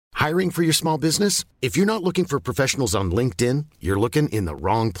Hiring for your small business? If you're not looking for professionals on LinkedIn, you're looking in the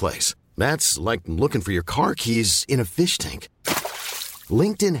wrong place. That's like looking for your car keys in a fish tank.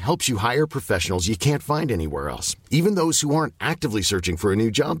 LinkedIn helps you hire professionals you can't find anywhere else, even those who aren't actively searching for a new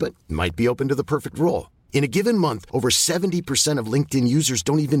job but might be open to the perfect role. In a given month, over 70% of LinkedIn users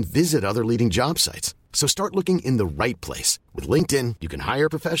don't even visit other leading job sites. So start looking in the right place. With LinkedIn, you can hire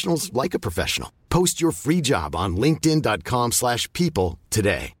professionals like a professional. Post your free job on linkedin.com/people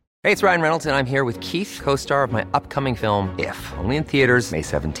today. Hey, it's Ryan Reynolds, and I'm here with Keith, co-star of my upcoming film, If, only in theaters May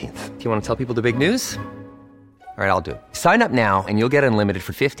 17th. Do you want to tell people the big news? All right, I'll do it. Sign up now and you'll get unlimited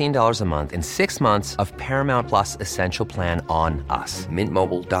for $15 a month and 6 months of Paramount Plus Essential Plan on us.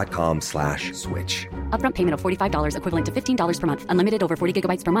 MintMobile.com/switch. Upfront payment of $45 equivalent to $15 per month. Unlimited over 40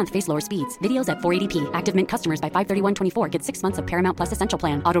 gigabytes per month. Face lower speeds. Videos at 480p. Active Mint customers by 531.24 get 6 months of Paramount Plus Essential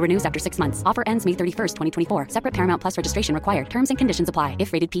Plan. Auto renews after 6 months. Offer ends May 31st, 2024. Separate Paramount Plus registration required. Terms and conditions apply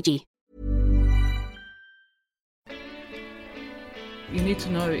if rated PG. You need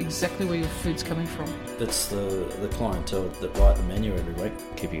to know exactly where your food's coming from. That's the clientele that write the menu every week.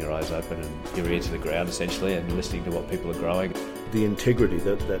 Keeping your eyes open and your ear to the ground, essentially, and listening to what people are growing. The integrity,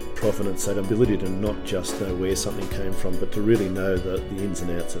 that provenance, that ability to not just know where something came from, but to really know the ins and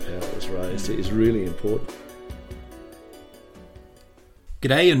outs of how it was raised is really important.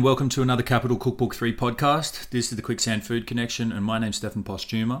 G'day and welcome to another Capital Cookbook 3 podcast. This is the Quicksand Food Connection and my name's Stefan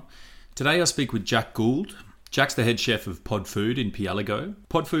Postuma. Today I speak with Jack Gould. Jack's the head chef of Pod Food in Pielago.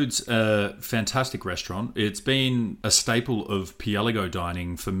 Pod Food's a fantastic restaurant. It's been a staple of Pielago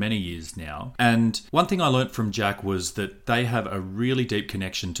dining for many years now. And one thing I learnt from Jack was that they have a really deep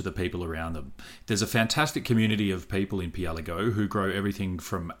connection to the people around them. There's a fantastic community of people in Pielago who grow everything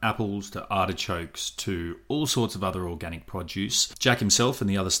from apples to artichokes to all sorts of other organic produce. Jack himself and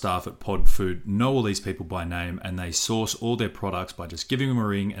the other staff at Pod Food know all these people by name and they source all their products by just giving them a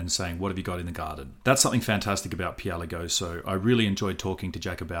ring and saying, "What have you got in the garden?" That's something fantastic about Pielago, so I really enjoyed talking to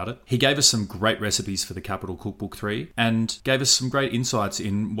Jack about it. He gave us some great recipes for the Capital Cookbook 3 and gave us some great insights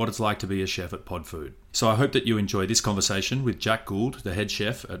in what it's like to be a chef at Pod Food. So I hope that you enjoy this conversation with Jack Gould, the head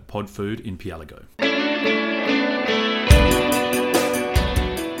chef at Pod Food in Pielago.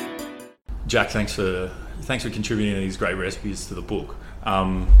 Jack, thanks for contributing these great recipes to the book.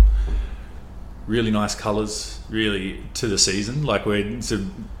 Really nice colours, really to the season. Like it's a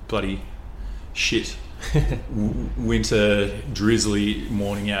bloody shit winter drizzly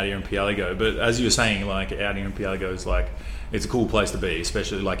morning out here in Pielago, but as you were saying, like out here in Pielago is like it's a cool place to be,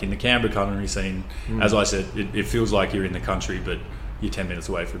 especially like in the Canberra culinary scene. As I said, it feels like you're in the country, but you're 10 minutes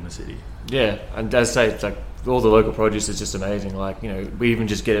away from the city. Yeah, and as I say, it's like all the local produce is just amazing. Like, you know, we even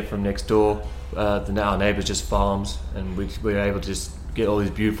just get it from next door. Our neighbours just farms, and we're able to just get all these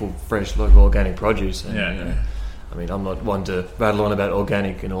beautiful, fresh, local organic produce. And, yeah. You know, I mean, I'm not one to rattle on about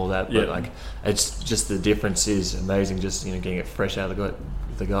organic and all that, but like, it's just the difference is amazing. Just, you know, getting it fresh out of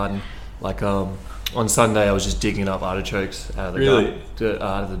the garden. Like on Sunday, I was just digging up artichokes out of the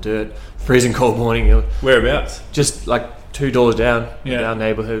out of the dirt. Freezing cold morning. You know, Whereabouts? Just like 2 doors down in our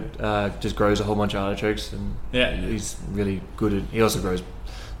neighbourhood. Just grows a whole bunch of artichokes, and he's really good at. He also grows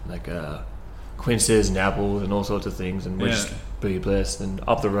like quinces and apples and all sorts of things, and we're just pretty blessed. And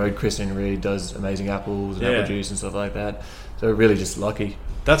up the road, Kristen Reed does amazing apples and apple juice and stuff like that. So we're really just lucky.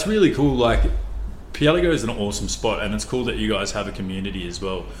 That's really cool. Like Pielago is an awesome spot, and it's cool that you guys have a community as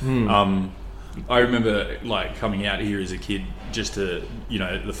well. I remember like coming out here as a kid, just to, you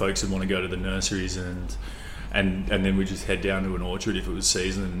know, the folks would want to go to the nurseries and then we just head down to an orchard if it was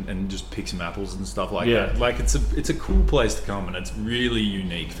season and just pick some apples and stuff like that. Like it's a cool place to come, and it's really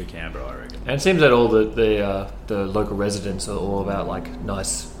unique for Canberra, I reckon. And it seems that all the local residents are all about like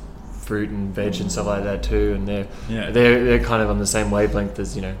nice fruit and veg and stuff like that too, and they're kind of on the same wavelength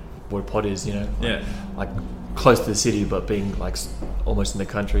as, you know, what Pod is, you know, like close to the city but being like almost in the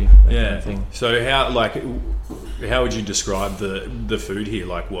country, that kind of thing. So how would you describe the food here?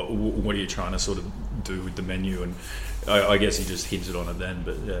 Like what are you trying to sort of do with the menu? And I guess you just hinted on it then,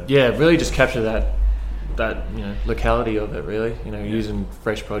 but really just capture that you know, locality of it, really, you know, using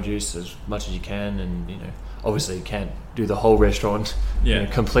fresh produce as much as you can. And, you know, obviously you can't do the whole restaurant you know,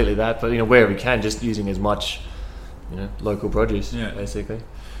 completely that, but, you know, wherever we can, just using as much, you know, local produce basically.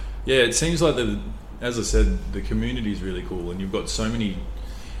 It seems like as I said, the community is really cool, and you've got so many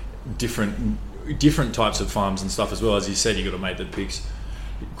different types of farms and stuff as well. As you said, you got a mate that picks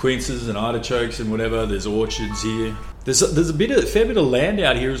quinces and artichokes and whatever. There's orchards here. There's a fair bit of land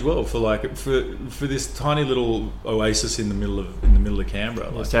out here as well for this tiny little oasis in the middle of Canberra.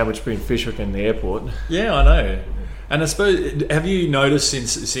 Like, sandwich between Fishhook and the airport. Yeah, I know. And I suppose, have you noticed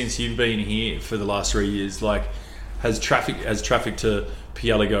since you've been here for the last 3 years, like has traffic to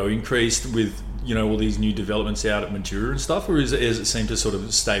Pielago increased with, you know, all these new developments out at Madura and stuff, or has it seemed to sort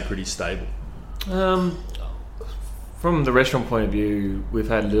of stay pretty stable? From the restaurant point of view, we've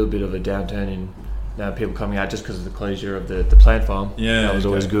had a little bit of a downturn in people coming out just because of the closure of the plant farm. Yeah, that was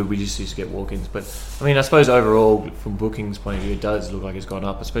always good. We just used to get walk-ins, but I mean, I suppose overall, from bookings point of view, it does look like it's gone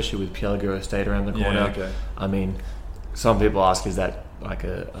up, especially with Pielago Estate around the corner. Yeah, okay. I mean, some people ask, is that like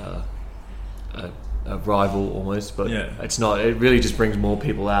a rival almost? But it's not. It really just brings more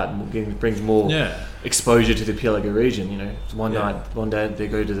people out and brings more exposure to the Pielago region. You know, one day they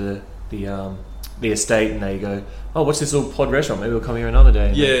go to the estate and they go, oh, what's this little pod restaurant? Maybe we'll come here another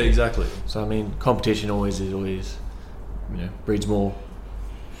day. Yeah, exactly. So I mean, competition always breeds more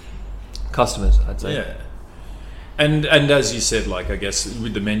customers, I'd say. Yeah. And as you said, like, I guess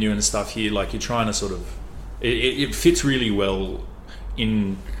with the menu and stuff here, like, you're trying to sort of it fits really well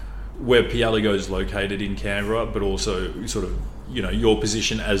in where Pielago is located in Canberra, but also sort of, you know, your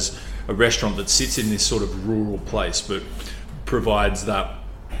position as a restaurant that sits in this sort of rural place but provides that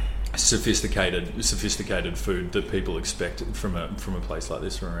sophisticated food that people expect from a place like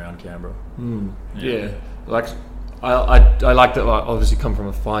this from around Canberra. Yeah. Like I like that. I obviously come from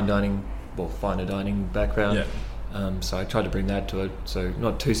a finer dining background. Yeah. So I tried to bring that to it. So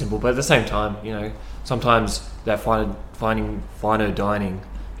not too simple, but at the same time, you know, sometimes that finer dining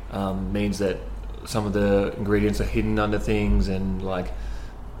means that some of the ingredients are hidden under things, and like,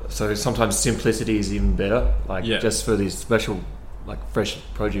 so sometimes simplicity is even better. Like just for these special, like fresh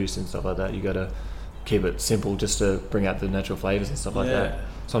produce and stuff like that, you got to keep it simple just to bring out the natural flavors and stuff like that.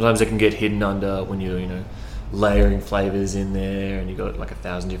 Sometimes it can get hidden under when you're, you know, layering flavors in there, and you got like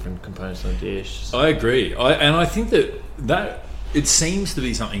 1,000 different components on a dish. So. I agree. I think that it seems to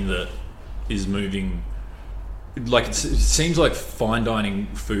be something that is moving. Like, it seems like fine dining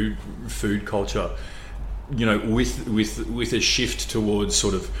food culture, you know, with a shift towards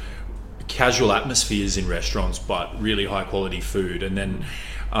sort of casual atmospheres in restaurants, but really high quality food, and then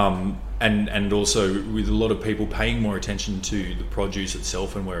and also with a lot of people paying more attention to the produce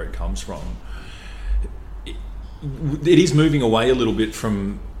itself and where it comes from. It is moving away a little bit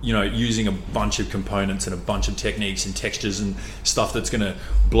from, you know, using a bunch of components and a bunch of techniques and textures and stuff that's going to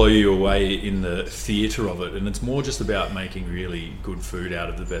blow you away in the theatre of it, and it's more just about making really good food out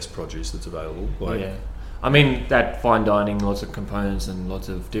of the best produce that's available. I mean, that fine dining, lots of components and lots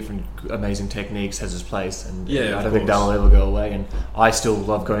of different amazing techniques has its place, and I don't think that'll ever go away. And I still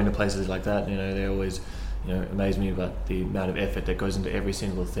love going to places like that. You know, they always, you know, amaze me about the amount of effort that goes into every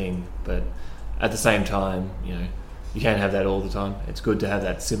single thing. But at the same time, you know, you can't have that all the time. It's good to have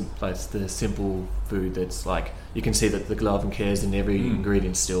that the simple food that's like, you can see that the love and care's in every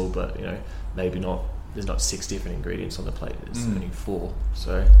ingredient still, but, you know, maybe not. There's not 6 different ingredients on the plate. There's only 4.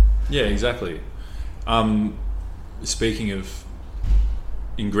 So yeah, exactly. Speaking of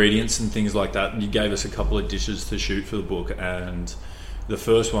ingredients and things like that, you gave us a couple of dishes to shoot for the book, and the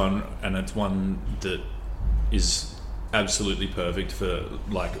first one, and it's one that is absolutely perfect for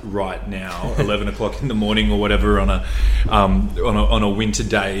like right now, 11 o'clock in the morning or whatever on a winter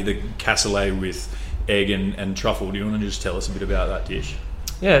day, the cassoulet with egg and truffle. Do you want to just tell us a bit about that dish?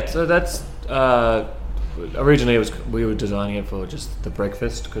 Yeah, so that's originally we were designing it for just the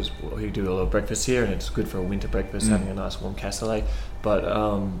breakfast, because we do a lot of breakfast here, and it's good for a winter breakfast, having a nice warm cassoulet. But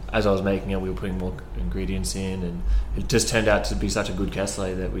as I was making it, we were putting more ingredients in, and it just turned out to be such a good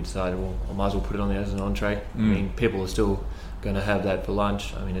cassoulet that we decided, well, I might as well put it on there as an entree. I mean, people are still going to have that for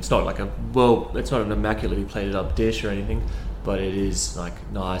lunch. I mean, it's not like it's not an immaculately plated up dish or anything, but it is like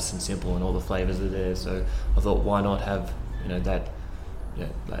nice and simple, and all the flavors are there. So I thought, why not have, you know, that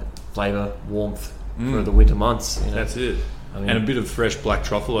flavor, warmth for the winter months. You know? That's it. I mean, and a bit of fresh black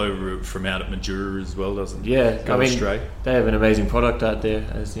truffle over from out at Madura as well, doesn't it? Yeah, go straight. They have an amazing product out there,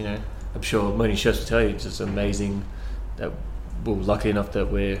 as you know. I'm sure many chefs will tell you. It's just amazing that we're lucky enough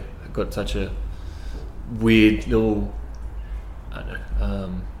that we've got such a weird little, I don't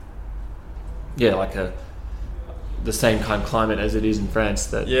know, the same kind of climate as it is in France,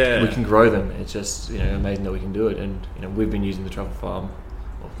 that we can grow them. It's just, you know, amazing that we can do it. And, you know, we've been using the truffle farm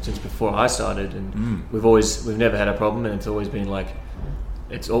since before I started, and we've never had a problem, and it's always been like,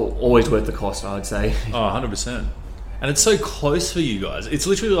 it's always worth the cost, I would say. 100%. And it's so close for you guys. It's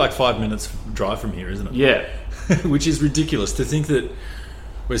literally like 5 minutes drive from here, isn't it? Yeah. Which is ridiculous to think that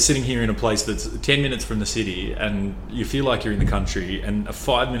we're sitting here in a place that's 10 minutes from the city, and you feel like you're in the country, and a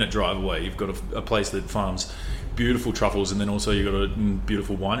 5-minute drive away you've got a place that farms beautiful truffles, and then also you've got a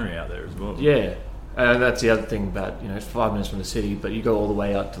beautiful winery out there as well. Yeah. And that's the other thing about, you know, it's 5 minutes from the city, but you go all the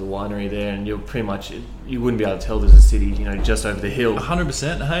way out to the winery there, and you wouldn't be able to tell there's a city, you know, just over the hill.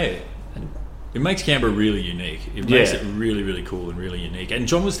 100%, hey. It makes Canberra really unique. It makes it really, really cool and really unique. And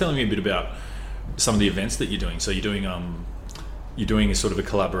John was telling me a bit about some of the events that you're doing. So you're doing a sort of a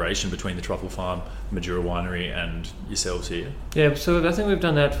collaboration between the Truffle Farm, Majura Winery, and yourselves here. Yeah, so I think we've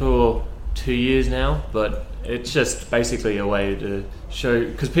done that for 2 years now, but it's just basically a way to show,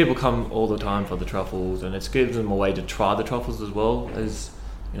 because people come all the time for the truffles, and it gives them a way to try the truffles as well as,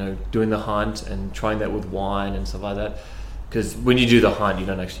 you know, doing the hunt and trying that with wine and stuff like that. Because when you do the hunt, you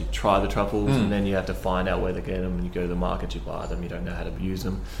don't actually try the truffles, and then you have to find out where to get them. When you go to the market, you buy them. You don't know how to use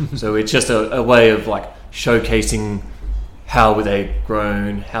them. So it's just a way of like showcasing how were they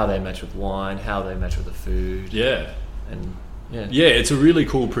grown, how they match with wine, how they match with the food. Yeah. And yeah, it's a really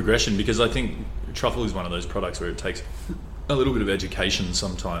cool progression, because I think truffle is one of those products where it takes a little bit of education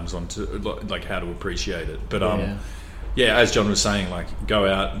sometimes onto like how to appreciate it. But as John was saying, like go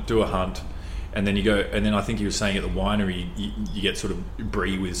out, do a hunt, and then you go, and then I think he was saying at the winery you get sort of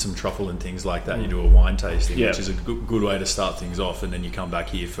brie with some truffle and things like that. You do a wine tasting, which is a good way to start things off, and then you come back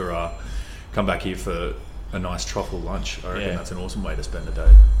here for a nice truffle lunch. I reckon that's an awesome way to spend the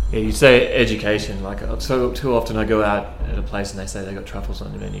day. Yeah, you say education. Like, so too often I go out at a place and they say they got truffles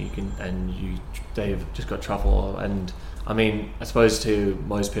on the menu, they've just got truffle oil. And I mean, I suppose to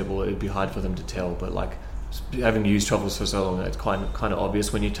most people it'd be hard for them to tell, but like having used truffles for so long, it's kind of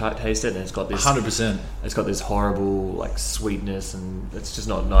obvious when you taste it, and it's got this 100%. It's got this horrible like sweetness, and it's just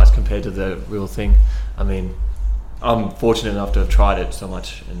not nice compared to the real thing. I mean, I'm fortunate enough to have tried it so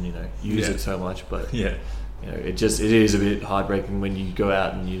much and use it so much, but it is a bit heartbreaking when you go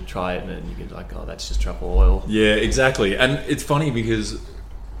out and you try it and then you get like, oh, that's just truffle oil. Yeah, exactly. And it's funny because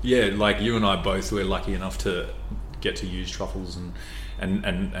like you and I both were lucky enough to get to use truffles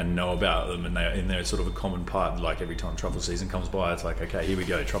and know about them, and they're sort of a common part. Like every time truffle season comes by, it's like, okay, here we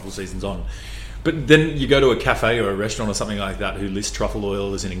go, truffle season's on. But then you go to a cafe or a restaurant or something like that who lists truffle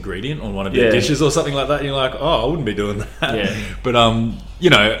oil as an ingredient on one of their dishes or something like that, and you're like, oh, I wouldn't be doing that. Yeah. But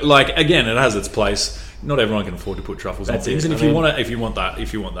like again, it has its place. Not everyone can afford to put truffles on things, and if you want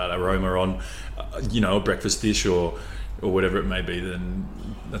that aroma on, a breakfast dish or whatever it may be, then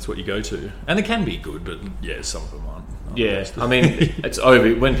that's what you go to. And it can be good, but some of them aren't. I mean, it's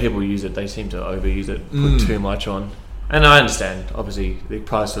over when people use it. They seem to overuse it, put too much on. And I understand, obviously, the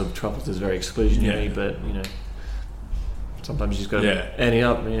price of truffles is very exclusionary, but sometimes you just got to ante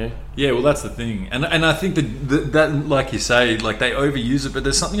up. Yeah, well, that's the thing, and I think that like you say, like they overuse it, but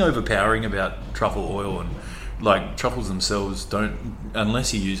there's something overpowering about truffle oil, and like truffles themselves don't,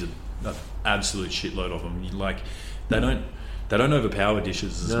 unless you use an absolute shitload of them. They don't overpower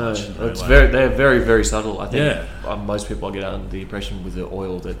dishes as much. They're very, very subtle. I think most people get under the impression with the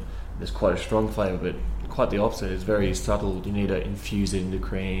oil that there's quite a strong flavour, but quite the opposite. It's very subtle. You need to infuse it into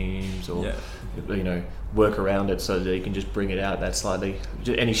creams or work around it so that you can just bring it out that slightly.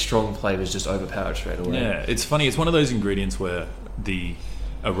 Any strong flavours just overpower it straight away. Yeah, it's funny. It's one of those ingredients where the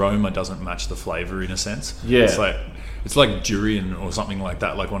aroma doesn't match the flavour in a sense. Yeah, it's like durian or something like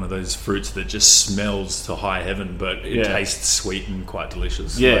that, like one of those fruits that just smells to high heaven, but it tastes sweet and quite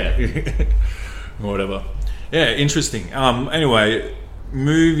delicious. Yeah, whatever. Yeah, interesting. Anyway,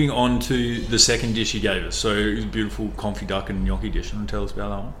 moving on to the second dish you gave us. So it was a beautiful confit duck and gnocchi dish. You want to tell us about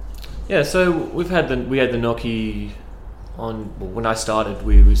that one? Yeah, so we had the gnocchi on. Well, when I started,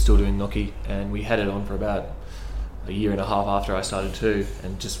 we were still doing gnocchi, and we had it on for about a year and a half after I started too.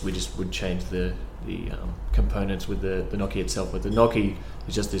 And we just would change the components with the gnocchi itself. But the gnocchi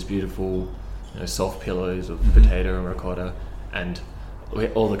is just this beautiful, soft pillows of potato and ricotta, and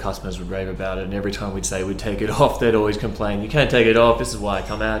all the customers would rave about it. And every time we'd say we'd take it off, they'd always complain, "You can't take it off. This is why I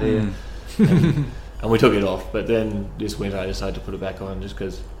come out here." And we took it off. But then this winter, I decided to put it back on just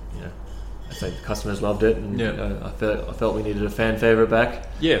because. I think the customers loved it, and I felt we needed a fan favourite back.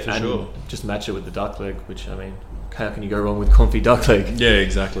 Yeah, for sure. Just match it with the duck leg, which how can you go wrong with confit duck leg? Yeah,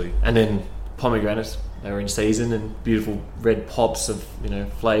 exactly. And then pomegranates, they were in season, and beautiful red pops of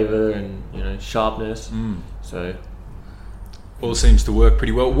flavour and sharpness. So all seems to work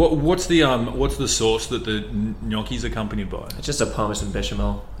pretty well. What's the sauce that the gnocchi's accompanied by? It's just a Parmesan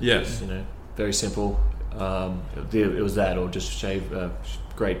bechamel. Yes, very simple. It was that, or just shave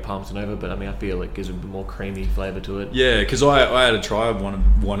great Parmesan over, but I feel it gives a bit more creamy flavour to it. Yeah, because I had a try of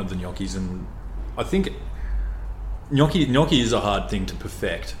one of the gnocchis, and I think gnocchi is a hard thing to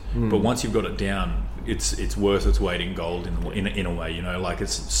perfect, but once you've got it down, it's worth its weight in gold in a way. Like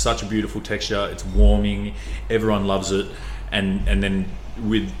it's such a beautiful texture, it's warming, everyone loves it, and then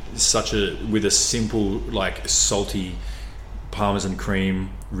with a simple like salty Parmesan cream,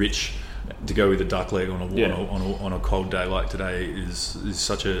 rich. To go with a duck leg on a cold day like today is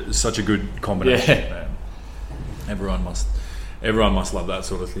such a good combination. Man. Everyone everyone must love that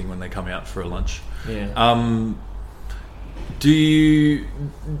sort of thing when they come out for a lunch. Yeah. Do you,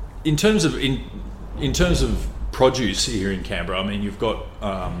 in terms of produce here in Canberra? I mean, you've got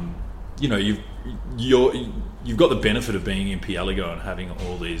you've got the benefit of being in Pialigo and having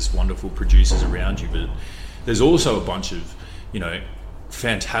all these wonderful producers around you, but there's also a bunch of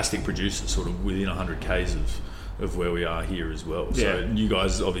fantastic producers sort of within 100 k's of where we are here as well. So you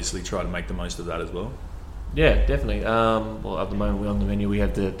guys obviously try to make the most of that as well. Yeah, definitely. Well, at the moment, on the menu we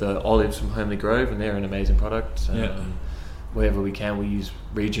have the olives from Homely Grove, and they're an amazing product. Wherever we can, we use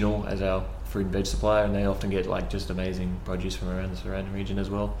regional as our fruit and veg supplier, and they often get like just amazing produce from around the surrounding region as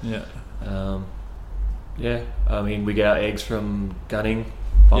well. I mean, we get our eggs from Gunning,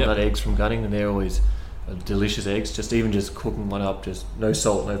 farm nut eggs from Gunning, and they're always delicious eggs. Just cooking one up, just no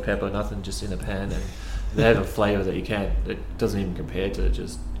salt, no pepper, nothing, just in a pan, and they have a flavour that doesn't even compare to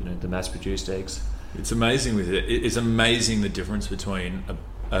just the mass-produced eggs. It's amazing with it. It's amazing the difference between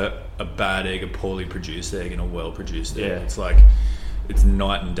a bad egg, a poorly produced egg, and a well-produced egg. It's like, it's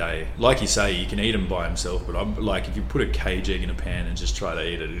night and day. Like you say, you can eat them by themselves, but I'm like, if you put a cage egg in a pan and just try to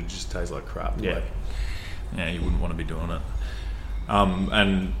eat it, it just tastes like crap. You wouldn't want to be doing it.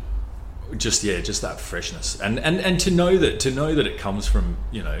 And just that freshness, and to know that it comes from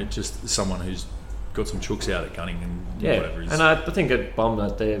just someone who's got some chooks out at Gunning and whatever. And I think at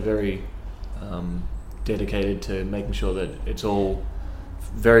Bomnut they're very dedicated to making sure that it's all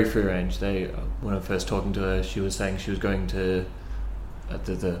very free range. When I was first talking to her, she was saying she was going to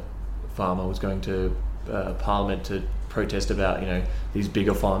the farmer was going to Parliament to protest about these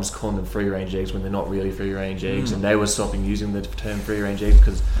bigger farms calling them free range eggs when they're not really free range eggs, and they were stopping using the term free range eggs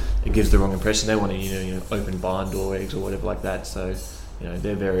because it gives the wrong impression. They want to open barn door eggs or whatever like that. So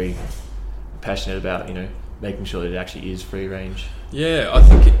they're very passionate about making sure that it actually is free range. I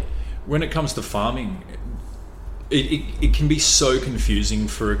think when it comes to farming, it can be so confusing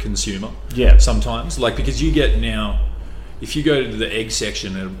for a consumer sometimes, like, because you get now, if you go to the egg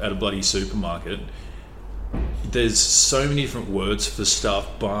section at a bloody supermarket, there's so many different words for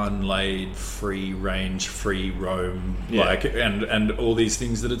stuff: barn laid, free range, free roam, and all these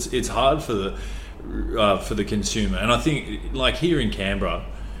things that it's hard for the consumer. And I think, like, here in Canberra,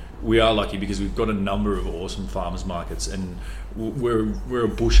 we are lucky because we've got a number of awesome farmers markets, and we're a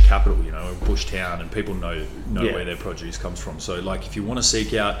bush capital, a bush town, and people know where their produce comes from. So, like, if you want to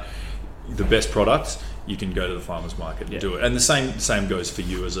seek out the best products, you can go to the farmers market and do it. And the same goes for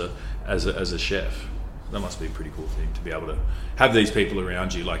you as a chef. That must be a pretty cool thing to be able to have these people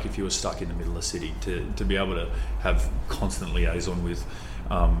around you. Like, if you were stuck in the middle of the city, to be able to have constant liaison with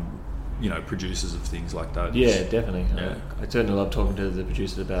producers of things like that. Yeah, definitely. I certainly love talking to the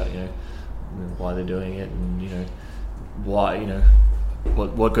producers about why they're doing it, and why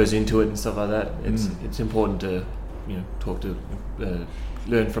what goes into it and stuff like that. It's important to talk to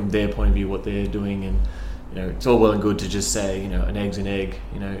learn from their point of view what they're doing, and it's all well and good to just say an egg's an egg.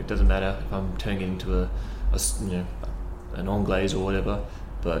 It doesn't matter if I'm turning it into an anglaise or whatever.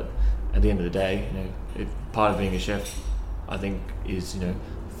 But at the end of the day, part of being a chef, I think, is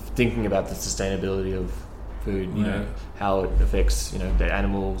thinking about the sustainability of food, how it affects, the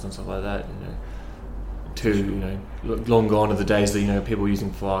animals and stuff like that. Long gone are the days that, people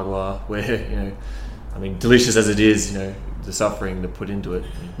using foie gras, where, delicious as it is, the suffering that put into it,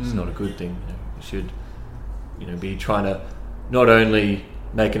 it's not a good thing. You should, be trying to not only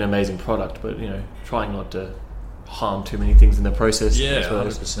make an amazing product, but, trying not to harm too many things in the process. Yeah,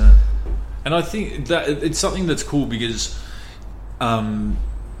 100%. And I think that it's something that's cool because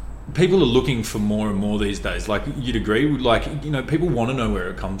people are looking for more and more these days. Like, you'd agree, like, people want to know where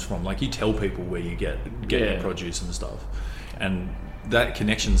it comes from. Like, you tell people where you get your produce and stuff, and that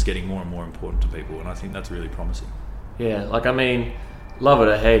connection's getting more and more important to people, and I think that's really promising. Yeah, like, love it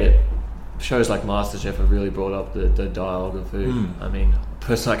or hate it, shows like MasterChef have really brought up the dialogue of food.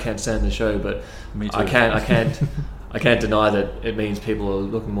 Personally, I can't stand the show, but I can't deny that it means people are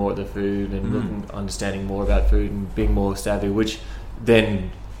looking more at the food and understanding more about food and being more savvy, which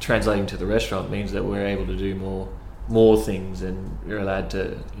then translating to the restaurant means that we're able to do more things, and we're allowed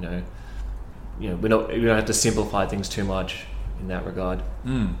to we don't have to simplify things too much in that regard.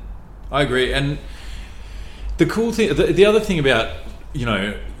 I agree. And the cool thing, the other thing about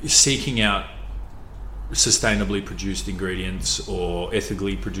seeking out sustainably produced ingredients or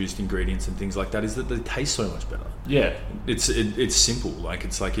ethically produced ingredients and things like that is that they taste so much better. It's simple. Like,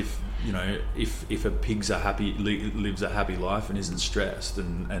 it's like if a pig's lives a happy life and isn't stressed,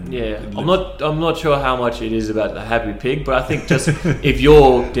 and I'm not sure how much it is about the happy pig, but I think just if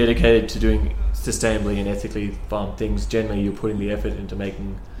you're dedicated to doing sustainably and ethically farmed things, generally you're putting the effort into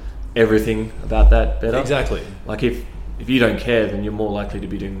making everything about that better. Exactly. Like, if if you don't care, then you're more likely to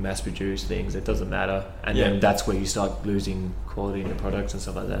be doing mass-produced things. It doesn't matter, and then that's where you start losing quality in your products and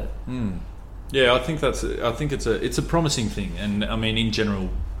stuff like that. Yeah, I think it's a promising thing, and I mean, in general,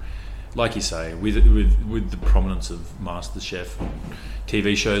 like you say, with the prominence of MasterChef,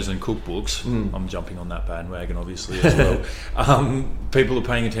 TV shows and cookbooks, I'm jumping on that bandwagon obviously as well. People are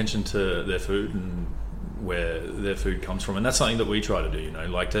paying attention to their food and where their food comes from, and that's something that we try to do.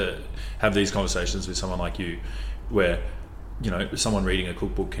 Like to have these conversations with someone like you, where someone reading a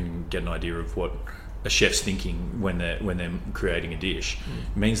cookbook can get an idea of what a chef's thinking when they're creating a dish.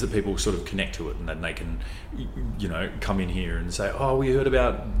 It means that people sort of connect to it, and then they can come in here and say, oh, we heard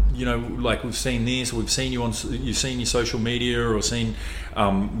about like we've seen this, or you've seen your social media, or seen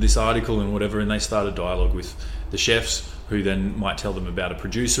this article and whatever, and they start a dialogue with the chefs, who then might tell them about a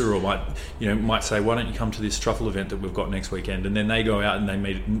producer, or might say, why don't you come to this truffle event that we've got next weekend? And then they go out and they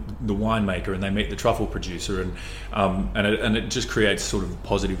meet the winemaker, and they meet the truffle producer, and it just creates sort of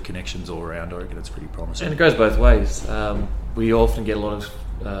positive connections all around. I reckon it's pretty promising. And it goes both ways. We often get a lot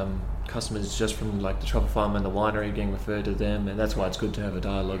of customers just from like the truffle farm and the winery getting referred to them, and that's why it's good to have a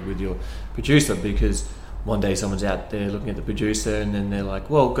dialogue with your producer, because one day someone's out there looking at the producer, and then they're like,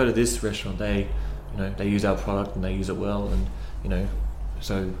 well, go to this restaurant, they use our product and they use it well, and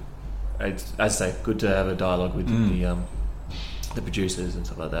so it's, as I say, good to have a dialogue with the producers and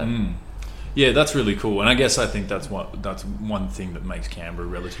stuff like that. Yeah, that's really cool, and I think that's one thing that makes Canberra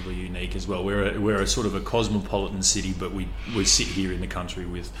relatively unique as well. We're a sort of a cosmopolitan city, but we sit here in the country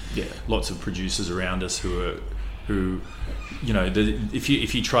with lots of producers around us who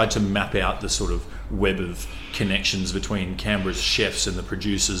if you tried to map out the sort of web of connections between Canberra's chefs and the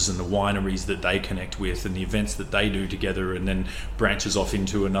producers and the wineries that they connect with and the events that they do together, and then branches off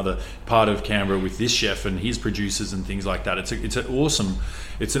into another part of Canberra with this chef and his producers and things like that. It's an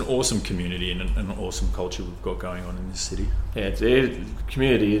awesome community and an awesome culture we've got going on in this city. Yeah,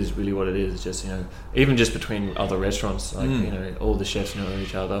 community is really what it is. Just even just between other restaurants, like all the chefs know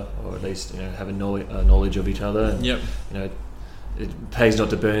each other, or at least have a knowledge of each other. And, it pays not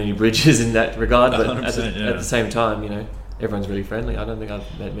to burn any bridges in that regard, but at the same time, everyone's really friendly. I don't think I've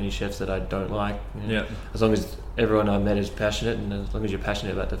met many chefs that I don't like. As long as everyone I've met is passionate, and as long as you're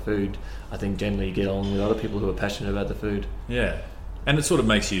passionate about the food, I think generally you get on with other people who are passionate about the food. Yeah, and it sort of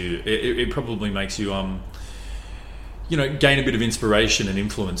makes you. It probably makes you gain a bit of inspiration and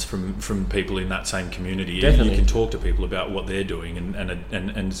influence from people in that same community. Definitely. You can talk to people about what they're doing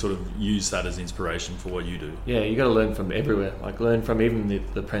and sort of use that as inspiration for what you do. Yeah, you got to learn from everywhere. Like learn from even the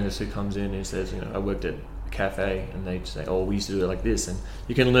apprentice who comes in and says, I worked at a cafe, and they say, oh, we used to do it like this, and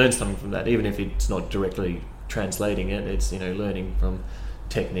you can learn something from that, even if it's not directly translating it. It's learning from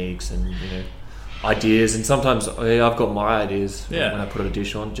techniques and ideas, and sometimes I've got my ideas when I put a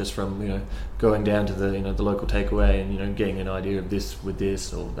dish on, just from going down to the the local takeaway and getting an idea of this with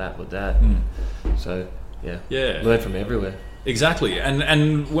this or that with that. So learn from everywhere. Exactly,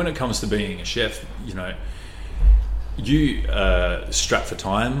 and when it comes to being a chef, you strap for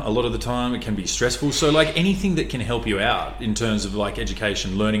time a lot of the time. It can be stressful, so like anything that can help you out in terms of like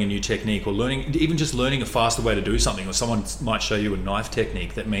education, learning a new technique, or even just learning a faster way to do something, or someone might show you a knife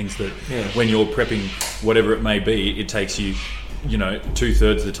technique that means that when you're prepping whatever it may be, it takes you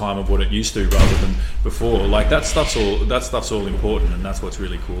 2/3 of the time of what it used to rather than before. Like that stuff's all important, and that's what's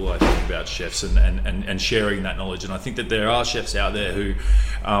really cool, I think, about chefs and sharing that knowledge. And I think that there are chefs out there who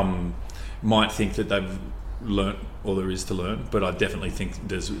might think that they've learnt all there is to learn, but I definitely think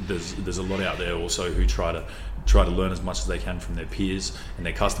there's a lot out there also who try to learn as much as they can from their peers and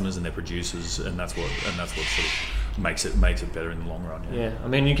their customers and their producers, and that's what sort of makes it better in the long run. Yeah, I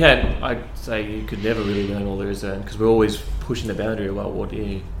mean, I'd say you could never really learn all there is to learn, because we're always pushing the boundary about what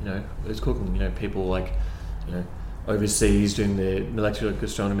is cooking. People like overseas doing the molecular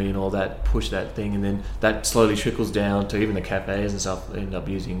gastronomy and all that, push that thing, and then that slowly trickles down to even the cafes and stuff. End up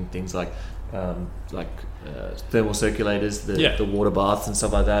using things like thermal circulators, the water baths and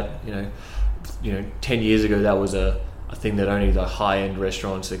stuff like that. 10 years ago that was a thing that only the high-end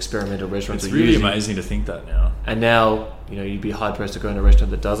restaurants, experimental restaurants, it's are really using. Amazing to think that now. And now you'd be hard-pressed to go in a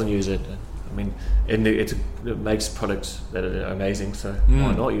restaurant that doesn't use it. I mean, it makes products that are amazing, so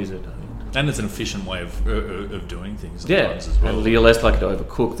why not use it? And it's an efficient way of doing things sometimes as well. And you're less likely to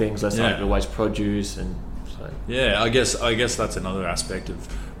overcook things, less likely to waste produce, and so. Yeah, I guess that's another aspect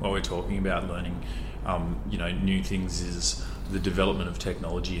of what we're talking about, learning new things, is the development of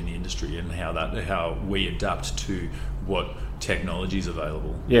technology in the industry and how we adapt to what technology is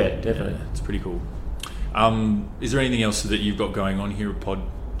available. Yeah, definitely. Yeah, it's pretty cool. Is there anything else that you've got going on here at Pod,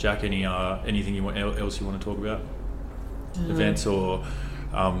 Jack? Anything else you want to talk about? Events or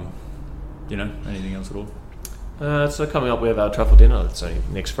anything else at all? So coming up, we have our truffle dinner. It's only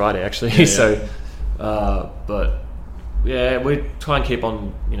next Friday, actually. Yeah. So, but yeah, we try and keep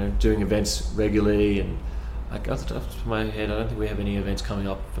on, doing events regularly. And off the top of my head, I don't think we have any events coming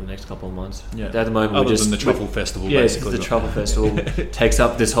up for the next couple of months. Yeah. At the moment, other than the truffle festival. Yeah, basically. the truffle festival takes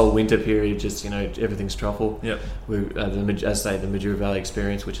up this whole winter period. Just everything's truffle. Yep. We, as I say, the Madura Valley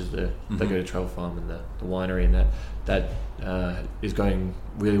Experience, which is they go to Truffle Farm and the winery, and that is going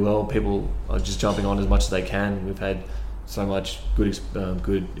really well. People are just jumping on as much as they can. We've had so much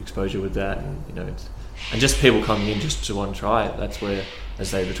good exposure with that, and and just people coming in just to want to try it. That's where,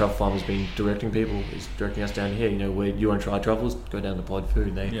 as I say, the Truffle Farm has been directing us down here. Where you want to try truffles, go down to Pod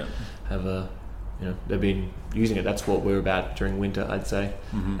Food. They have they've been using it. That's what we're about during winter, I'd say.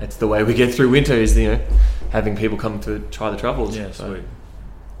 Mm-hmm. It's the way we get through winter is having people come to try the truffles. Yeah, sweet.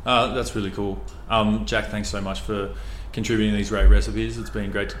 That's really cool. Jack, thanks so much for contributing these great recipes. It's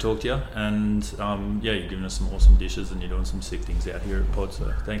been great to talk to you, and you're giving us some awesome dishes, and you're doing some sick things out here at Pod.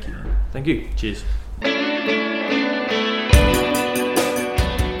 So thank you. Thank you. Cheers.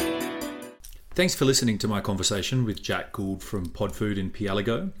 Thanks for listening to my conversation with Jack Gould from Pod Food in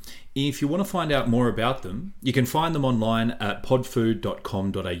Pialigo. If you want to find out more about them, you can find them online at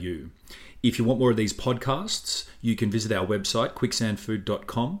podfood.com.au. If you want more of these podcasts, you can visit our website,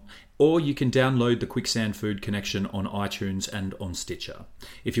 quicksandfood.com, or you can download the Quicksand Food Connection on iTunes and on Stitcher.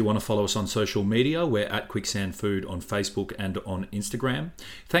 If you want to follow us on social media, we're at Quicksand Food on Facebook and on Instagram.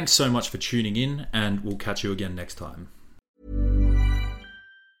 Thanks so much for tuning in, and we'll catch you again next time.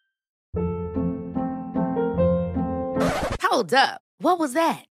 Hold up. What was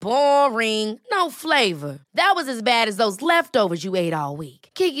that? Boring. No flavor. That was as bad as those leftovers you ate all week.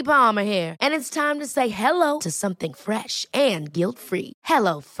 Keke Palmer here, and it's time to say hello to something fresh and guilt-free.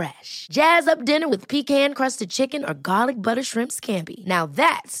 Hello Fresh. Jazz up dinner with pecan-crusted chicken or garlic butter shrimp scampi. Now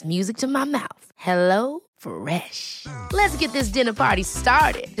that's music to my mouth. Hello Fresh. Let's get this dinner party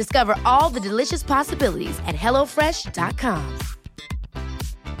started. Discover all the delicious possibilities at HelloFresh.com.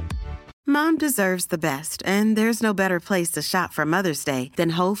 Mom deserves the best, and there's no better place to shop for Mother's Day than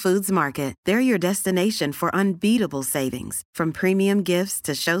Whole Foods Market. They're your destination for unbeatable savings, from premium gifts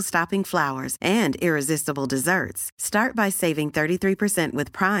to show-stopping flowers and irresistible desserts. Start by saving 33%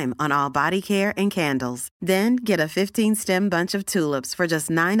 with Prime on all body care and candles. Then get a 15-stem bunch of tulips for just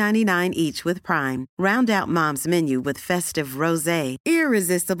 $9.99 each with Prime. Round out Mom's menu with festive rosé,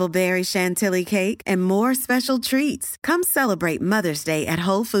 irresistible berry chantilly cake, and more special treats. Come celebrate Mother's Day at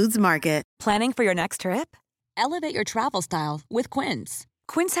Whole Foods Market. Planning for your next trip? Elevate your travel style with Quince.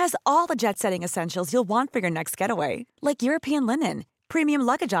 Quince has all the jet-setting essentials you'll want for your next getaway, like European linen, premium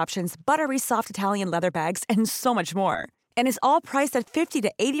luggage options, buttery soft Italian leather bags, and so much more. And is all priced at 50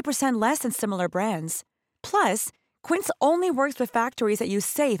 to 80% less than similar brands. Plus, Quince only works with factories that use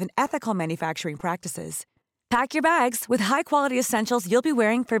safe and ethical manufacturing practices. Pack your bags with high-quality essentials you'll be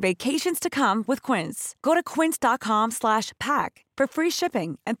wearing for vacations to come with Quince. Go to quince.com/pack for free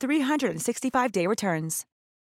shipping and 365-day returns.